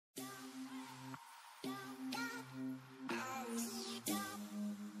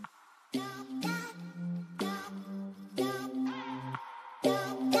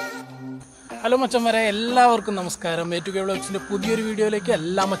Hello മച്ചന്മാരെ, എല്ലാവർക്കും നമസ്കാരം. A2K വ്ളോഗ്സിൻ്റെ പുതിയൊരു വീഡിയോയിലേക്ക്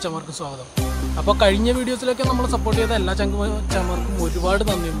എല്ലാ മച്ചന്മാർക്കും സ്വാഗതം. അപ്പോൾ കഴിഞ്ഞ വീഡിയോസിലൊക്കെ നമ്മൾ സപ്പോർട്ട് ചെയ്ത എല്ലാ മച്ചന്മാർക്കും ഒരുപാട്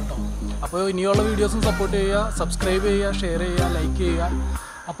നന്ദിയുണ്ട് കേട്ടോ. അപ്പോൾ ഇനിയുള്ള വീഡിയോസും സപ്പോർട്ട് ചെയ്യുക, സബ്സ്ക്രൈബ് ചെയ്യുക, ഷെയർ ചെയ്യുക, ലൈക്ക് ചെയ്യുക.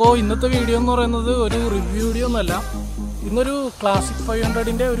 അപ്പോൾ ഇന്നത്തെ വീഡിയോ എന്ന് പറയുന്നത് ഒരു റിവ്യൂ വീഡിയോ ഒന്നുമല്ല. ഇന്നൊരു ക്ലാസിക്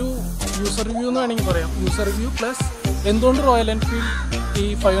 500ൻ്റെ ഒരു യൂസർ റിവ്യൂ എന്ന് വേണമെങ്കിൽ പറയാം. യൂസർ റിവ്യൂ പ്ലസ് എന്തുകൊണ്ട് റോയൽ എൻഫീൽഡ് ഈ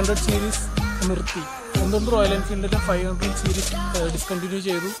 500 സീരീസ് നിർത്തി, എന്തുകൊണ്ട് റോയൽ എൻഫീൽഡിൻ്റെ 500 സീരീസ് ഡിസ്കണ്ടിന്യൂ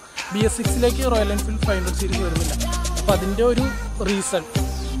ചെയ്തു, BS6ലേക്ക് റോയൽ എൻഫീൽഡ് 500 സീരീസ് വരുന്നില്ല. അപ്പോൾ അതിൻ്റെ ഒരു റീസൺ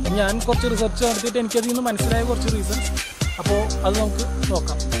ഞാൻ കുറച്ച് റിസർച്ച് നടത്തിയിട്ട് എനിക്കതിൽ നിന്ന് മനസ്സിലായ കുറച്ച് റീസൺസ്. അപ്പോൾ അത് നമുക്ക്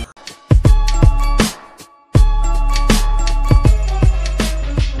നോക്കാം.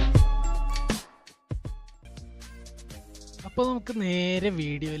 അപ്പോൾ നമുക്ക് നേരെ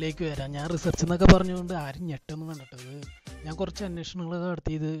വീഡിയോയിലേക്ക് വരാം. ഞാൻ റിസർച്ച് എന്നൊക്കെ പറഞ്ഞുകൊണ്ട് ആരും ഞെട്ടൊന്നും വേണ്ടത്. ഞാൻ കുറച്ച് അന്വേഷണങ്ങളൊക്കെ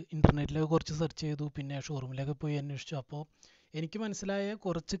നടത്തി, ഇത് ഇൻ്റർനെറ്റിലൊക്കെ കുറച്ച് സെർച്ച് ചെയ്തു, പിന്നെ ഷോറൂമിലൊക്കെ പോയി അന്വേഷിച്ചു. അപ്പോൾ എനിക്ക് മനസ്സിലായ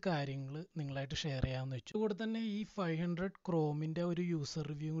കുറച്ച് കാര്യങ്ങൾ നിങ്ങളായിട്ട് ഷെയർ ചെയ്യാമെന്ന് വെച്ചു. കൂടെ തന്നെ ഈ 500 ക്രോമിൻ്റെ ഒരു യൂസർ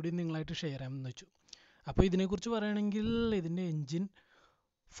റിവ്യൂ കൂടി നിങ്ങളായിട്ട് ഷെയർ ചെയ്യാമെന്ന് വെച്ചു. അപ്പോൾ ഇതിനെക്കുറിച്ച് പറയുകയാണെങ്കിൽ ഇതിൻ്റെ engine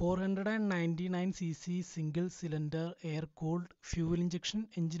 499cc single cylinder air cooled fuel injection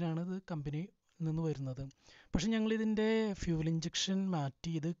എൻജിനാണ് ഇത് കമ്പനി നിന്ന് വരുന്നത്. പക്ഷെ ഞങ്ങളിതിൻ്റെ ഫ്യൂവൽ ഇഞ്ചക്ഷൻ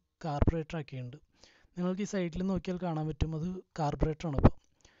മാറ്റി ഇത് കാർബറേറ്റർ ആക്കിയിട്ടുണ്ട്. നിങ്ങൾക്ക് ഈ സൈഡിൽ നോക്കിയാൽ കാണാൻ പറ്റും, അത് കാർബറേറ്ററാണ്.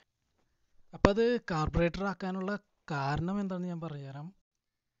 അപ്പോൾ അത് കാർബറേറ്റർ ആക്കാനുള്ള കാരണം എന്താണെന്ന് ഞാൻ പറഞ്ഞുതരാം.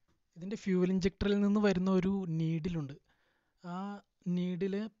 ഇതിൻ്റെ ഫ്യൂവൽ ഇഞ്ചക്ടറിൽ നിന്ന് വരുന്ന ഒരു നീഡിലുണ്ട്. ആ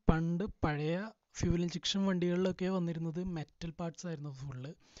നീഡിൽ പണ്ട് പഴയ ഫ്യൂവൽ ഇഞ്ചക്ഷൻ വണ്ടികളിലൊക്കെ വന്നിരുന്നത് മെറ്റൽ പാർട്സ് ആയിരുന്നു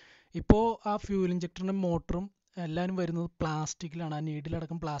ഫുള്ള്. ഇപ്പോൾ ആ ഫ്യൂവൽ ഇഞ്ചക്ടറിൻ്റെ മോട്ടറും എല്ലാവരും വരുന്നത് പ്ലാസ്റ്റിക്കിലാണ്. ആ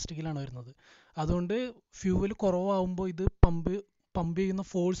നീഡിലടക്കം പ്ലാസ്റ്റിക്കിലാണ് വരുന്നത്. അതുകൊണ്ട് ഫ്യൂവൽ കുറവാകുമ്പോൾ ഇത് പമ്പ് ചെയ്യുന്ന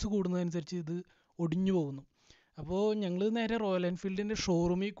ഫോഴ്സ് കൂടുന്നതനുസരിച്ച് ഇത് ഒടിഞ്ഞു പോകുന്നു. അപ്പോൾ ഞങ്ങൾ നേരെ റോയൽ എൻഫീൽഡിൻ്റെ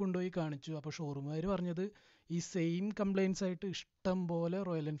ഷോറൂമിൽ കൊണ്ടുപോയി കാണിച്ചു. അപ്പോൾ ഷോറൂമുകാർ പറഞ്ഞത് ഈ സെയിം കംപ്ലയിൻസ് ആയിട്ട് ഇഷ്ടം പോലെ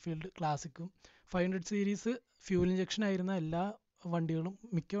royal Enfield ക്ലാസിക്കും 500 series fuel injection ആയിരുന്ന എല്ലാ വണ്ടികളും,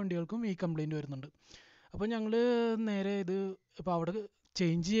 മിക്ക വണ്ടികൾക്കും ഈ കംപ്ലയിൻറ്റ് വരുന്നുണ്ട്. അപ്പോൾ ഞങ്ങൾ നേരെ ഇത് ഇപ്പോൾ അവിടെ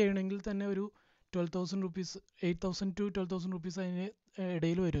ചേഞ്ച് ചെയ്യണമെങ്കിൽ തന്നെ ഒരു 12,000 rupees, 8,000 to 12,000 rupees അതിന്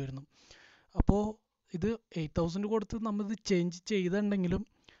ഇടയിൽ വരുമായിരുന്നു. അപ്പോൾ ഇത് 8,000 കൊടുത്ത് നമ്മളിത് ചേഞ്ച് ചെയ്തിട്ടുണ്ടെങ്കിലും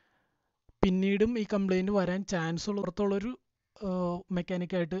പിന്നീടും ഈ കംപ്ലയിൻറ്റ് വരാൻ ചാൻസ് ഉള്ളിടത്തോളൊരു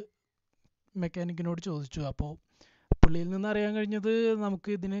മെക്കാനിക്കിനോട് ചോദിച്ചു. അപ്പോൾ പുള്ളിയിൽ നിന്ന് അറിയാൻ കഴിഞ്ഞത് നമുക്ക്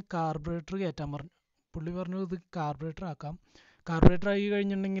ഇതിന് കാർബറേറ്റർ കയറ്റാൻ പറഞ്ഞു. പുള്ളി പറഞ്ഞു ഇത് കാർബറേറ്റർ ആക്കാം. കാർബറേറ്റർ ആക്കി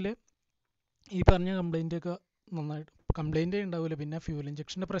കഴിഞ്ഞിട്ടുണ്ടെങ്കിൽ ഈ പറഞ്ഞ കംപ്ലയിൻ്റൊക്കെ നന്നായിട്ട് കംപ്ലയിൻ്റേ ഉണ്ടാവില്ല. പിന്നെ ഫ്യൂവൽ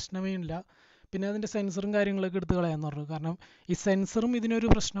ഇഞ്ചക്ഷൻ്റെ പ്രശ്നമേ ഇല്ല. പിന്നെ അതിൻ്റെ സെൻസറും കാര്യങ്ങളൊക്കെ എടുത്ത് കളയാമെന്ന് പറഞ്ഞു. കാരണം ഈ സെൻസറും ഇതിനൊരു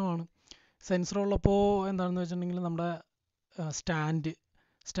പ്രശ്നമാണ്. സെൻസർ ഉള്ളപ്പോൾ എന്താണെന്ന് വെച്ചിട്ടുണ്ടെങ്കിൽ നമ്മുടെ സ്റ്റാൻഡ്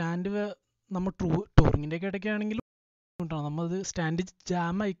നമ്മൾ ടൂറിങ്ങിൻ്റെയൊക്കെ ഇടയ്ക്കാണെങ്കിൽ നമ്മളത് സ്റ്റാൻഡ്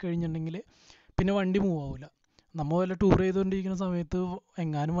ജാം ആയി കഴിഞ്ഞിട്ടുണ്ടെങ്കിൽ പിന്നെ വണ്ടി മൂവ് ആവില്ല. നമ്മൾ വല്ല ടൂർ ചെയ്തുകൊണ്ടിരിക്കുന്ന സമയത്ത്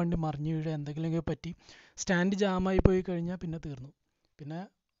എങ്ങാനും വണ്ടി മറിഞ്ഞ് വീഴുക എന്തെങ്കിലുമൊക്കെ പറ്റി സ്റ്റാൻഡ് ജാമായി പോയി കഴിഞ്ഞാൽ പിന്നെ തീർന്നു. പിന്നെ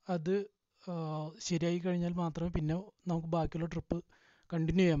അത് ശരിയായി കഴിഞ്ഞാൽ മാത്രമേ പിന്നെ നമുക്ക് ബാക്കിയുള്ള ട്രിപ്പ്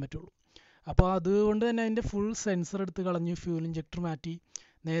കണ്ടിന്യൂ ചെയ്യാൻ പറ്റുള്ളൂ. അപ്പോൾ അതുകൊണ്ട് തന്നെ അതിൻ്റെ ഫുൾ സെൻസർ എടുത്ത് കളഞ്ഞു, ഫ്യൂൽ ഇഞ്ചക്ടർ മാറ്റി,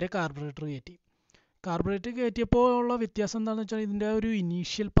 നേരെ കാർബറേറ്റർ കയറ്റി. കാർബറേറ്റർ കയറ്റിയപ്പോൾ ഉള്ള വ്യത്യാസം എന്താണെന്ന് വെച്ചാൽ ഇതിൻ്റെ ഒരു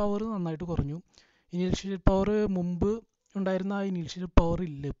ഇനീഷ്യൽ പവർ നന്നായിട്ട് കുറഞ്ഞു. ഇനീഷ്യൽ പവർ മുമ്പ് ഉണ്ടായിരുന്ന ആ ഇനീഷ്യൽ പവർ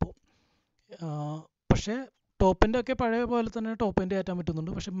ഇല്ല ഇപ്പോൾ. പക്ഷേ ടോപ്പ് എൻഡ് ഒക്കെ പഴയ പോലെ തന്നെ ടോപ്പ് എൻഡ് കയറ്റാൻ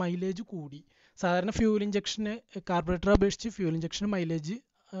പറ്റുന്നുണ്ട്. പക്ഷേ മൈലേജ് കൂടി. സാധാരണ ഫ്യൂൽ ഇഞ്ചക്ഷന് കാർബറേറ്റർ അപേക്ഷിച്ച് ഫ്യൂൽ ഇഞ്ചക്ഷന് മൈലേജ്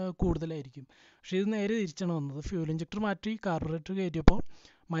കൂടുതലായിരിക്കും. പക്ഷേ ഇത് നേരെ തിരിച്ചാണ് വന്നത്. ഫ്യൂൽ ഇഞ്ചക്ടർ മാറ്റി കാർബറേറ്റർ കയറ്റിയപ്പോൾ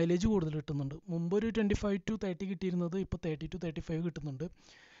മൈലേജ് കൂടുതൽ കിട്ടുന്നുണ്ട്. മുമ്പ് ഒരു 25 to 30 കിട്ടിയിരുന്നത് ഇപ്പോൾ 30 to 35 കിട്ടുന്നുണ്ട്.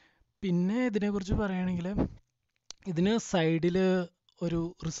 പിന്നെ ഇതിനെക്കുറിച്ച് പറയുകയാണെങ്കിൽ ഇതിന് സൈഡിൽ ഒരു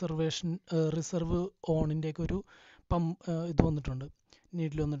റിസർവ് ഓണിൻ്റെയൊക്കെ ഒരു ഇത് വന്നിട്ടുണ്ട്,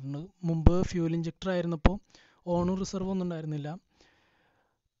 നീഡിൽ വന്നിട്ടുണ്ട്. മുമ്പ് ഫ്യൂൽ ഇഞ്ചക്ടർ ആയിരുന്നപ്പോൾ ഓണും റിസർവും ഒന്നും ഉണ്ടായിരുന്നില്ല.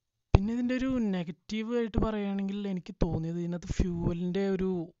 പിന്നെ ഇതിൻ്റെ ഒരു നെഗറ്റീവ് ആയിട്ട് പറയുകയാണെങ്കിൽ എനിക്ക് തോന്നിയത് ഇതിനകത്ത് ഫ്യൂവലിൻ്റെ ഒരു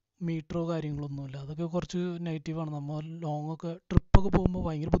മീറ്ററോ കാര്യങ്ങളൊന്നുമില്ല. അതൊക്കെ കുറച്ച് നെഗറ്റീവാണ്. നമ്മൾ ലോങ്ങൊക്കെ ട്രിപ്പൊക്കെ പോകുമ്പോൾ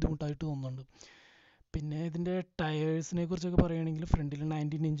ഭയങ്കര ബുദ്ധിമുട്ടായിട്ട് തോന്നുന്നുണ്ട്. പിന്നെ ഇതിൻ്റെ ടയേഴ്സിനെ കുറിച്ചൊക്കെ പറയുകയാണെങ്കിൽ ഫ്രണ്ടിൽ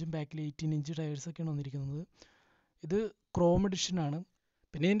 19 ഇഞ്ചും ബാക്കിൽ 18 ഇഞ്ച് ടയേഴ്സൊക്കെയാണ് വന്നിരിക്കുന്നത്. ഇത് ക്രോം എഡിഷനാണ്.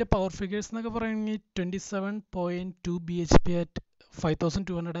 പിന്നെ ഇതിൻ്റെ പവർ ഫിഗേഴ്സ് എന്നൊക്കെ പറയുകയാണെങ്കിൽ 27.2 bhp അറ്റ്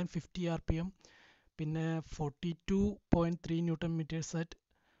 5250 rpm, പിന്നെ 42.3 Newton meters അറ്റ്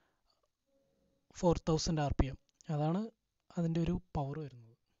 4000 rpm. അതാണ് അതിൻ്റെ ഒരു പവർ വരുന്നത്.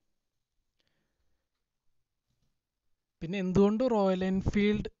 പിന്നെ എന്തുകൊണ്ട് റോയൽ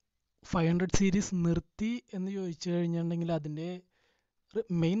എൻഫീൽഡ് 500 സീരീസ് നിർത്തി എന്ന് ചോദിച്ചു കഴിഞ്ഞിട്ടുണ്ടെങ്കിൽ അതിൻ്റെ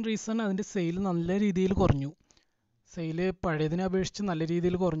മെയിൻ റീസൺ അതിൻ്റെ സെയിൽ നല്ല രീതിയിൽ കുറഞ്ഞു. സെയിൽ പഴയതിനെ അപേക്ഷിച്ച് നല്ല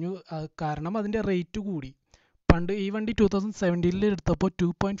രീതിയിൽ കുറഞ്ഞു. കാരണം അതിൻ്റെ റേറ്റ് കൂടി. പണ്ട് ഈ വണ്ടി 2017 എടുത്തപ്പോൾ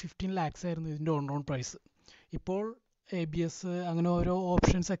 2.15 lakhs ആയിരുന്നു ഇതിൻ്റെ ഓൺ റോഡ് പ്രൈസ്. ഇപ്പോൾ ABS അങ്ങനെ ഓരോ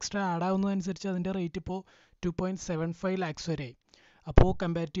ഓപ്ഷൻസ് എക്സ്ട്രാ ആഡ് ആവുന്നതനുസരിച്ച് അതിൻ്റെ റേറ്റ് ഇപ്പോൾ 2.75 lakhs വരെയായി. അപ്പോൾ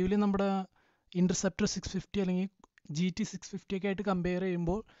കമ്പാരിറ്റീവ്ലി നമ്മുടെ ഇൻ്റർസെപ്റ്റർ 650 അല്ലെങ്കിൽ GT 650 ഒക്കെ ആയിട്ട് കമ്പയർ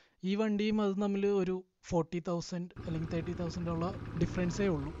ചെയ്യുമ്പോൾ ഈ വണ്ടിയും അത് തമ്മിൽ ഒരു 40,000 അല്ലെങ്കിൽ 30,000 ഉള്ള ഡിഫറൻസേ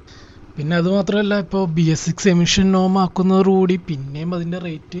ഉള്ളൂ. പിന്നെ അതുമാത്രമല്ല, ഇപ്പോൾ BS6 എമിഷൻ നോം ആക്കുന്നതോടുകൂടി പിന്നെയും അതിൻ്റെ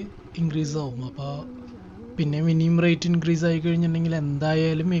റേറ്റ് ഇൻക്രീസ് ആവും. അപ്പോൾ പിന്നെയും ഇനിയും റേറ്റ് ഇൻക്രീസ് ആയി കഴിഞ്ഞിട്ടുണ്ടെങ്കിൽ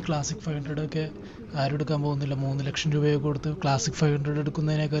എന്തായാലും ഈ ക്ലാസിക് 500 ഒക്കെ ആരും എടുക്കാൻ പോകുന്നില്ല. 3 ലക്ഷം രൂപയൊക്കെ കൊടുത്ത് ക്ലാസിക് 500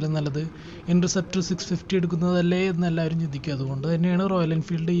 എടുക്കുന്നതിനേക്കാളും നല്ലത് ഇൻ്റർസെപ്റ്റർ 650 എടുക്കുന്നതല്ലേ എന്ന് എല്ലാവരും ചിന്തിക്കുക. അതുകൊണ്ട് തന്നെയാണ് റോയൽ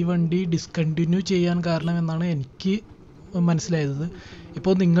എൻഫീൽഡ് ഈ വണ്ടി ഡിസ്കണ്ടിന്യൂ ചെയ്യാൻ കാരണം എന്നാണ് എനിക്ക് മനസ്സിലായത്.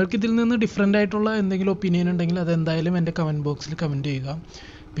 ഇപ്പോൾ നിങ്ങൾക്കിതിൽ നിന്ന് ഡിഫറെൻ്റ് ആയിട്ടുള്ള എന്തെങ്കിലും ഒപ്പീനിയൻ ഉണ്ടെങ്കിൽ അതെന്തായാലും എൻ്റെ കമൻറ്റ് ബോക്സിൽ കമൻറ്റ് ചെയ്യുക.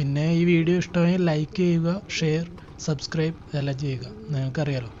 പിന്നെ ഈ വീഡിയോ ഇഷ്ടമായി ലൈക്ക് ചെയ്യുക, ഷെയർ, സബ്സ്ക്രൈബ് ഇതെല്ലാം ചെയ്യുക.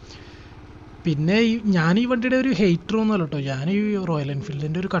 നിങ്ങൾക്കറിയാലോ. പിന്നെ ഞാൻ ഈ വണ്ടിയുടെ ഒരു ഹെയ്റ്റർ ഒന്നുമല്ല കേട്ടോ. ഞാൻ ഈ റോയൽ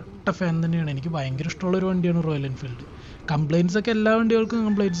എൻഫീൽഡിൻ്റെ ഒരു കട്ട ഫാൻ തന്നെയാണ്. എനിക്ക് ഭയങ്കര ഇഷ്ടമുള്ളൊരു വണ്ടിയാണ് റോയൽ എൻഫീൽഡ്. കംപ്ലയിൻസ് ഒക്കെ എല്ലാ വണ്ടികൾക്കും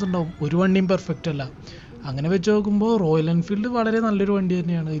കംപ്ലയിൻസ് ഉണ്ടാവും, ഒരു വണ്ടിയും പെർഫെക്റ്റ് അല്ല. അങ്ങനെ വെച്ച് നോക്കുമ്പോൾ റോയൽ എൻഫീൽഡ് വളരെ നല്ലൊരു വണ്ടി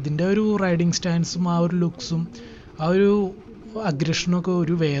തന്നെയാണ്. ഇതിൻ്റെ ഒരു റൈഡിങ് സ്റ്റാൻസും ആ ഒരു ലുക്സും ആ ഒരു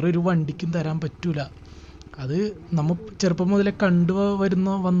അഗ്രഷനൊക്കെ വേറൊരു വണ്ടിക്കും തരാൻ പറ്റൂല. അത് നമ്മൾ ചെറുപ്പം മുതലേ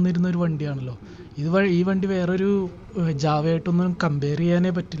വന്നിരുന്ന ഒരു വണ്ടിയാണല്ലോ. ഈ വണ്ടി വേറൊരു ജാവയായിട്ടൊന്നും കമ്പയർ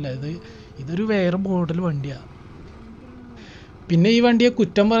ചെയ്യാനേ പറ്റില്ല. ഇതൊരു വേറെ മോഡൽ വണ്ടിയാണ്. പിന്നെ ഈ വണ്ടിയെ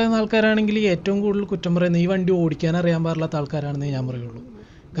കുറ്റം പറയുന്ന ആൾക്കാരാണെങ്കിൽ ഏറ്റവും കൂടുതൽ കുറ്റം പറയുന്നത് ഈ വണ്ടി ഓടിക്കാൻ അറിയാൻ പാടില്ലാത്ത ആൾക്കാരാണെന്നേ ഞാൻ പറയുള്ളൂ.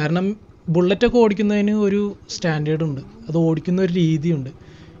 കാരണം ബുള്ളറ്റൊക്കെ ഓടിക്കുന്നതിന് ഒരു സ്റ്റാൻഡേർഡ് ഉണ്ട്, അത് ഓടിക്കുന്ന ഒരു രീതിയുണ്ട്.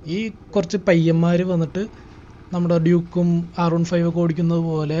 ഈ കുറച്ച് പയ്യന്മാർ വന്നിട്ട് നമ്മുടെ ഡ്യൂക്കും R15 ഒക്കെ ഓടിക്കുന്നത്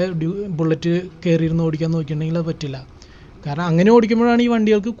പോലെ ബുള്ളറ്റ് കയറിയിരുന്ന് ഓടിക്കാൻ നോക്കിയിട്ടുണ്ടെങ്കിൽ അത് പറ്റില്ല. കാരണം അങ്ങനെ ഓടിക്കുമ്പോഴാണ് ഈ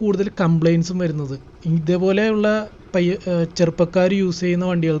വണ്ടികൾക്ക് കൂടുതൽ കംപ്ലയിൻസും വരുന്നത്. ഇതേപോലെയുള്ള ചെറുപ്പക്കാർ യൂസ് ചെയ്യുന്ന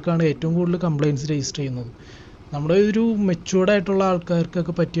വണ്ടികൾക്കാണ് ഏറ്റവും കൂടുതൽ കംപ്ലയിൻസ് രജിസ്റ്റർ ചെയ്യുന്നത്. നമ്മുടെ ഒരു മെച്യൂർഡായിട്ടുള്ള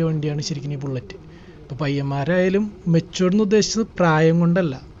ആൾക്കാർക്കൊക്കെ പറ്റിയ വണ്ടിയാണ് ശരിക്കും ഈ ബുള്ളറ്റ്. ഇപ്പോൾ പയ്യന്മാരായാലും മെച്യൂർഡ് എന്ന് ഉദ്ദേശിച്ചത് പ്രായം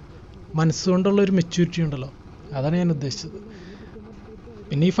കൊണ്ടല്ല, മനസ്സുകൊണ്ടുള്ള ഒരു മെച്യൂരിറ്റി ഉണ്ടല്ലോ, അതാണ് ഞാൻ ഉദ്ദേശിച്ചത്.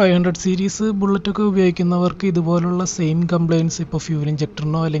 പിന്നെ ഈ 500 സീരീസ് ബുള്ളറ്റൊക്കെ ഉപയോഗിക്കുന്നവർക്ക് ഇതുപോലുള്ള സെയിം കംപ്ലയിൻസ്, ഇപ്പോൾ ഫ്യൂൽ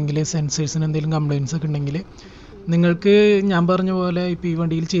ഇഞ്ചക്ടറിനോ അല്ലെങ്കിൽ സെൻസേഴ്സിന് എന്തെങ്കിലും കംപ്ലയിൻസ് ഒക്കെ ഉണ്ടെങ്കിൽ നിങ്ങൾക്ക് ഞാൻ പറഞ്ഞ പോലെ ഇപ്പോൾ ഈ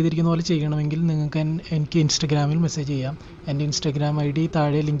വണ്ടിയിൽ ചെയ്തിരിക്കുന്ന പോലെ ചെയ്യണമെങ്കിൽ നിങ്ങൾക്ക് എനിക്ക് ഇൻസ്റ്റഗ്രാമിൽ മെസ്സേജ് ചെയ്യാം. എൻ്റെ ഇൻസ്റ്റഗ്രാം ID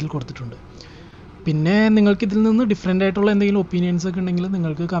താഴെ ലിങ്കിൽ കൊടുത്തിട്ടുണ്ട്. പിന്നെ നിങ്ങൾക്കിതിൽ നിന്ന് ഡിഫറെൻ്റ് ആയിട്ടുള്ള എന്തെങ്കിലും ഒപ്പീനിയൻസ് ഒക്കെ ഉണ്ടെങ്കിൽ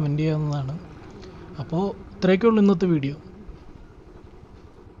നിങ്ങൾക്ക് കമൻറ്റ് ചെയ്യാവുന്നതാണ്. അപ്പോൾ ഇത്രയൊക്കെ ഉള്ളൂ ഇന്നത്തെ വീഡിയോ.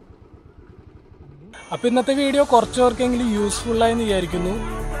 അപ്പോൾ ഇന്നത്തെ വീഡിയോ കുറച്ച് പേർക്കെങ്കിലും യൂസ്ഫുള്ളായെന്ന് വിചാരിക്കുന്നു.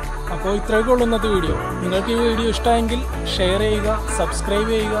 അപ്പോൾ ഇത്രയൊക്കെ ഉള്ളൂ ഇന്നത്തെ വീഡിയോ. നിങ്ങൾക്ക് ഈ വീഡിയോ ഇഷ്ടമായെങ്കിൽ ഷെയർ ചെയ്യുക, സബ്സ്ക്രൈബ്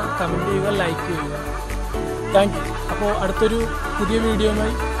ചെയ്യുക, കമൻറ്റ് ചെയ്യുക, ലൈക്ക് ചെയ്യുക. Thank you. അപ്പോൾ അടുത്തൊരു പുതിയ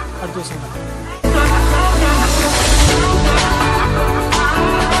വീഡിയോയുമായി അടുത്ത ദിവസം കാണാം.